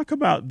Shepardson, talk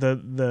about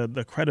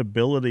the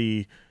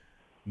credibility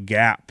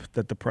gap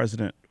that the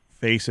president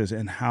faces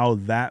and how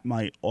that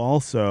might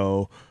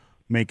also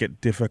make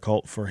it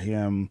difficult for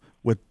him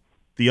with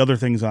the other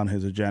things on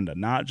his agenda,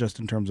 not just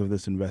in terms of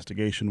this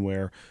investigation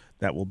where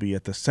that will be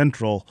at the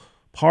central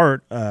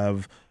part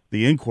of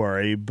the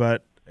inquiry,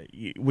 but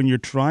when you're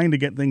trying to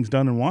get things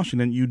done in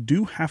Washington, you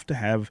do have to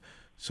have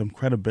some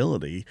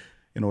credibility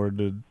in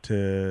order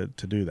to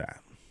do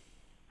that.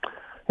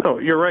 No,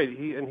 you're right.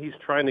 He's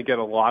trying to get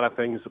a lot of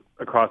things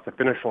across the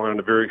finish line in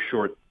a very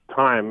short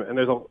time, and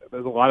there's a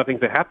lot of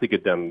things that have to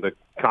get done. The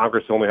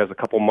Congress only has a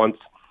couple months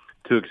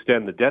to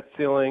extend the debt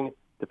ceiling,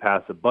 to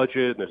pass a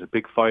budget, and there's a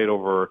big fight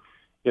over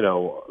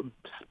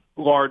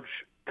large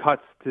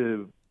cuts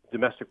to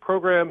domestic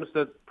programs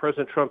that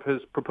President Trump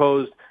has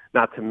proposed,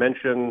 not to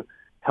mention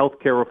health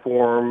care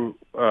reform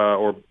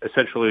or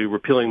essentially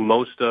repealing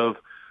most of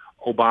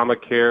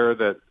Obamacare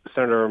that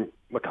Senator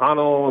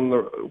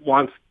McConnell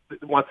wants the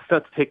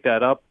Senate to take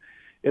that up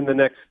in the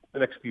next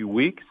few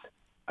weeks,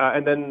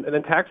 and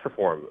then tax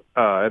reform,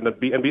 and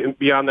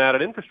beyond that,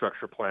 an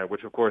infrastructure plan,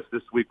 which of course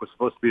this week was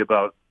supposed to be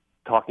about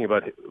talking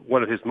about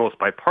one of his most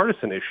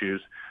bipartisan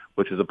issues,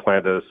 which is a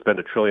plan to spend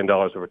 $1 trillion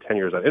over 10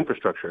 years on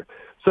infrastructure.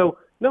 So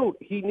no,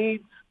 he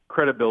needs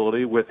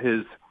credibility with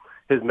his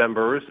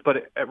members,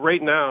 but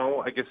right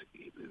now, I guess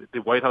the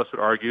White House would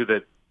argue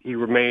that he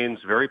remains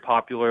very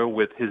popular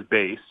with his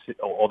base,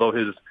 although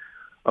his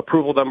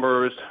approval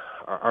numbers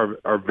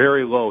are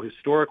very low,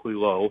 historically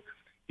low.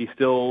 He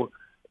still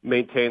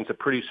maintains a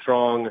pretty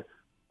strong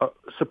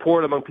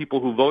support among people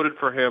who voted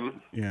for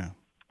him. Yeah.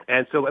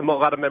 And so a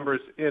lot of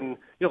members a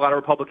lot of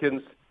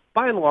Republicans,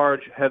 by and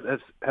large, have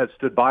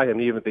stood by him.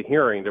 Even at the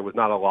hearing, there was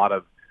not a lot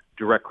of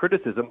direct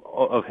criticism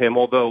of him,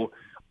 although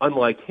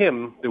unlike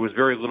him, there was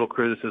very little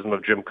criticism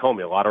of Jim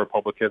Comey. A lot of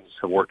Republicans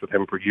have worked with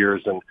him for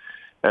years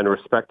and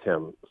respect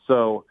him.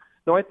 So,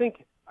 no, I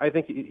think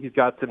he's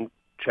got some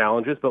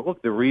challenges. But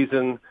look, the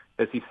reason,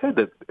 as he said,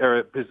 that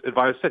his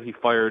advisor said he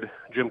fired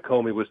Jim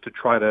Comey was to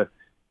try to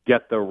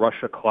get the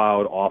Russia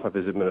cloud off of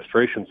his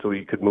administration so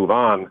he could move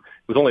on. It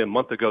was only a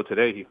month ago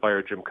today he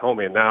fired Jim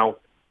Comey, and now,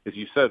 as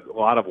you said, a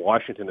lot of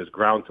Washington is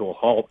ground to a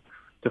halt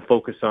to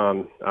focus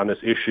on this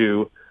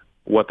issue,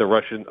 what the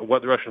Russian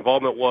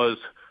involvement was,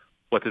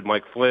 what did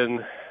Mike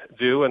Flynn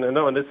do, and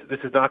this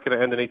is not going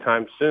to end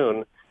anytime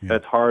soon. Yeah.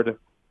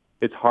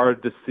 It's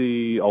hard to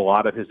see a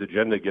lot of his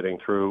agenda getting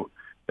through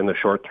in the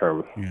short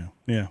term.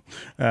 Yeah.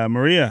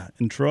 Maria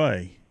in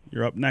Troy,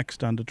 you're up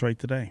next on Detroit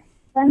Today.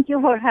 Thank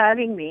you for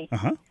having me.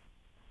 Uh-huh.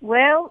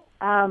 Well,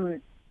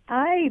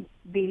 I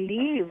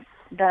believe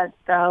that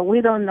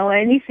we don't know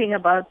anything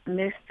about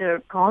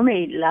Mr.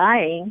 Comey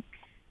lying,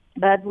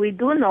 but we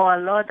do know a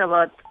lot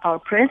about our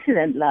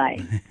president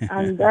lying.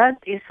 And that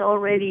is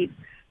already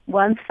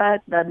one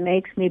fact that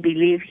makes me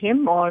believe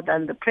him more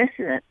than the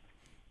president.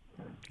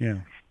 Yeah.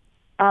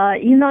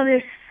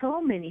 There's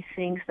so many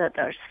things that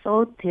are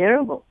so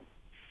terrible.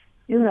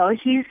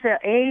 He's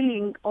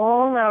ailing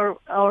all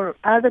our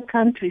other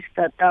countries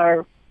that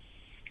are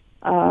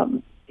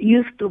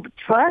used to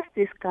trust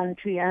this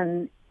country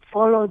and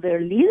follow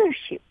their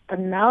leadership.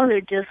 And now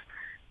they're just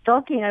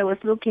talking. I was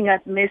looking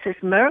at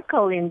Mrs.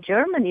 Merkel in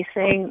Germany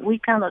saying we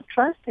cannot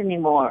trust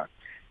anymore.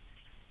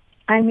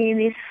 I mean,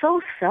 it's so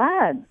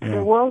sad. Yeah.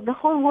 The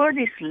whole world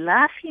is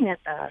laughing at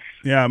us.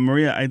 Yeah,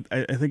 Maria,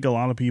 I think a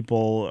lot of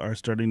people are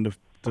starting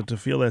to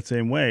feel that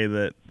same way,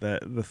 that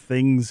the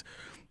things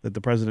that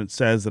the president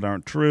says that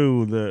aren't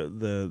true,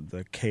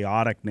 the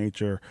chaotic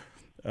nature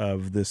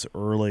of this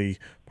early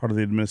part of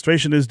the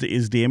administration is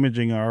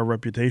damaging our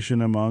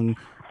reputation among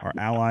our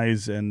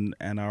allies and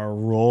our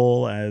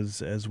role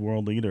as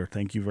world leader.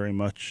 Thank you very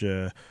much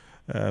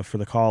for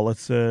the call.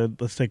 Let's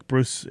take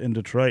Bruce in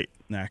Detroit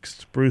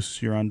next.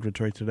 Bruce, you're on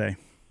Detroit Today.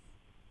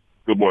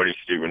 Good morning,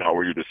 Stephen. How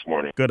are you this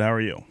morning? Good. How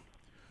are you?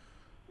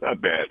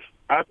 Not bad.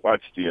 I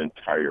watched the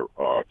entire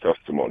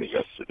testimony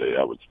yesterday.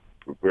 I was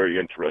very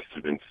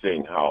interested in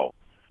seeing how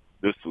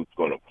this was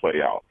going to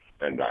play out.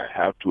 And I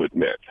have to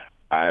admit,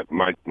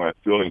 my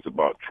feelings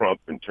about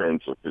Trump in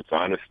terms of his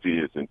honesty,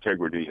 his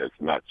integrity has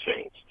not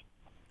changed.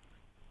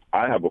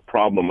 I have a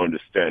problem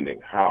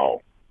understanding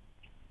how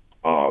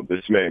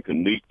this man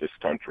can lead this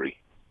country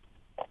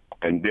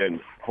and then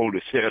hold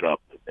his head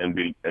up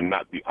and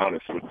not be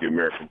honest with the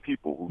American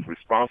people who's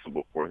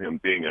responsible for him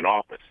being in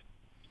office.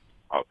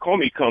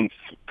 Comey comes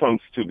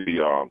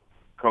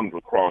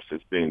across as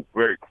being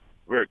very,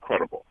 very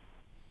credible.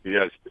 He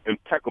has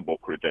impeccable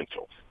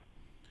credentials.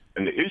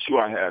 And the issue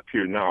I have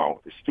here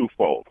now is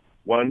twofold.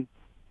 One,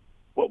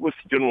 what was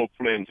General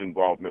Flynn's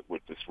involvement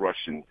with this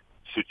Russian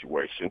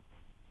situation?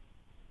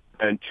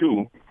 And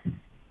two,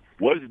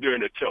 was there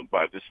an attempt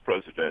by this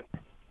president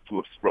to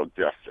obstruct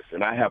justice?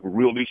 And I have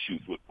real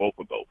issues with both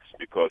of those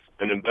because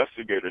an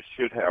investigator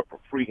should have a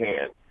free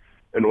hand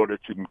in order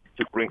to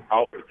bring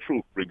out the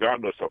truth,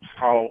 regardless of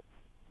how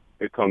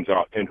it comes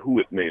out and who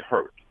it may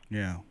hurt.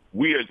 Yeah.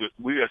 We as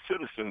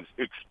citizens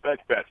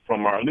expect that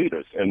from our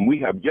leaders, and we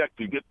have yet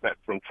to get that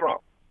from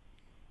Trump.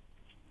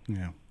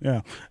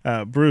 Yeah.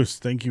 Bruce,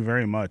 thank you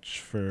very much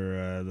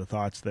for the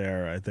thoughts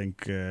there. I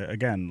think,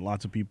 again,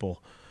 lots of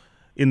people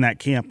in that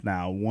camp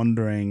now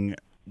wondering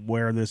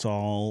where this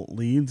all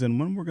leads and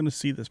when we're going to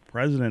see this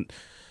president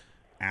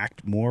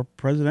act more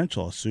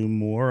presidential, assume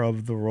more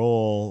of the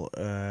role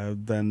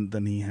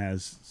than he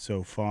has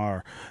so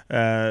far.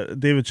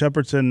 David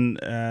Shepardson,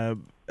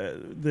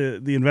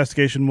 the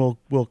investigation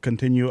will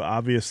continue.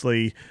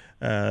 Obviously,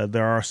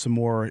 there are some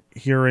more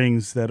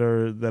hearings that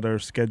are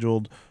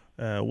scheduled.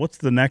 What's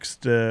the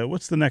next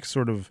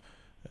sort of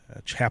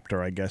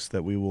chapter, I guess,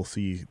 that we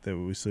see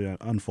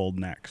unfold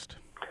next?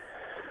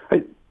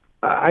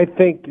 I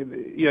think, as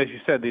you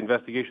said, the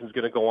investigation is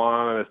going to go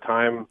on, and as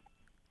time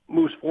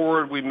moves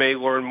forward, we may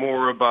learn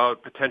more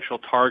about potential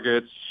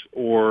targets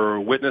or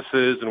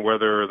witnesses and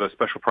whether the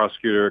special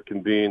prosecutor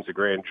convenes a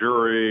grand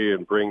jury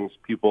and brings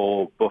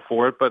people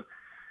before it. But,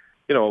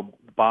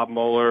 Bob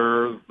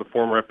Mueller, the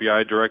former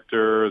FBI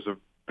director, is a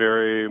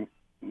very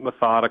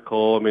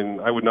methodical. I mean,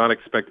 I would not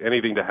expect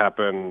anything to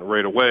happen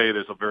right away.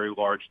 There's a very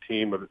large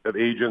team of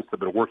agents that have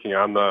been working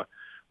on the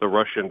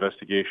Russia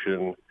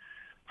investigation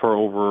for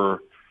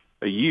over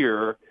a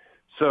year.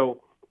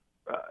 So,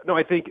 no,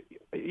 I think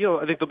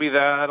there'll be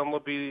that, and there'll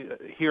be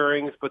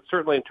hearings, but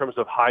certainly in terms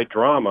of high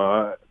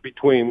drama,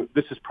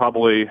 this is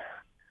probably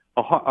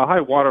a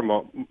high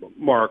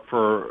watermark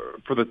for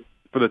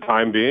the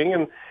time being,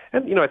 and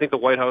I think the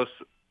White House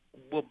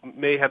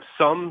may have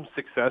some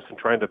success in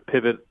trying to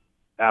pivot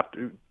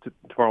after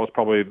yesterday was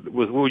probably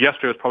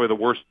the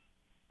worst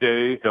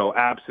day,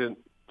 absent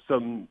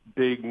some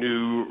big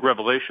new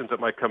revelations that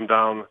might come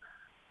down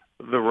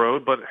the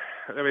road. But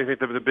I mean, I think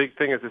the big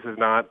thing is this is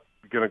not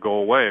going to go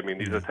away. I mean,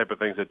 these are the type of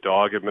things that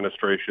dog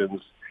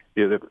administrations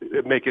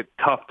that make it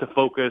tough to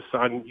focus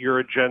on your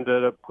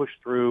agenda, to push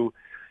through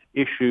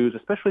issues,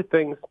 especially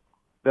things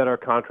that are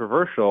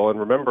controversial. And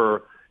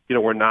remember,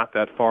 we're not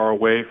that far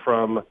away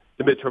from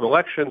the midterm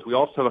elections. We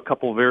also have a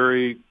couple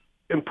very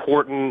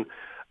important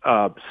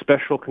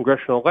special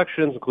congressional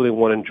elections, including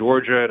one in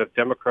Georgia. And if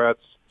Democrats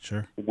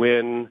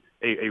win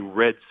a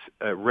red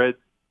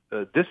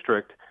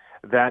district,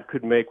 that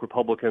could make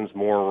Republicans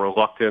more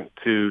reluctant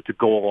to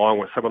go along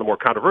with some of the more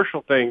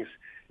controversial things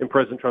in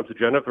President Trump's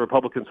agenda. If the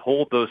Republicans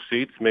hold those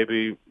seats,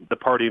 maybe the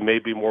party may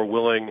be more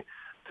willing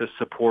to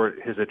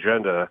support his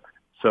agenda.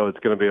 So it's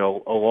going to be a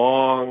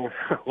long,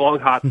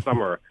 hot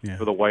summer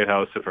for the White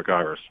House and for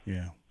Congress.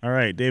 Yeah. All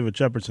right. David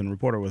Shepardson,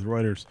 reporter with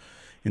Reuters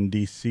in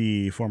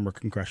D.C., former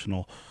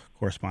congressional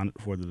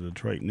correspondent for the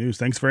Detroit News.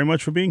 Thanks very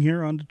much for being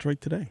here on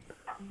Detroit Today.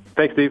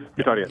 Thanks, Steve.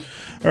 Good talking to you.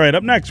 All right.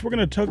 Up next, we're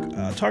going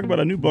to talk about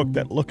a new book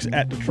that looks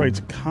at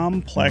Detroit's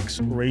complex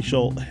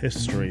racial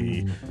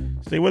history.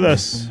 Stay with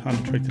us on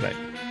Detroit Today.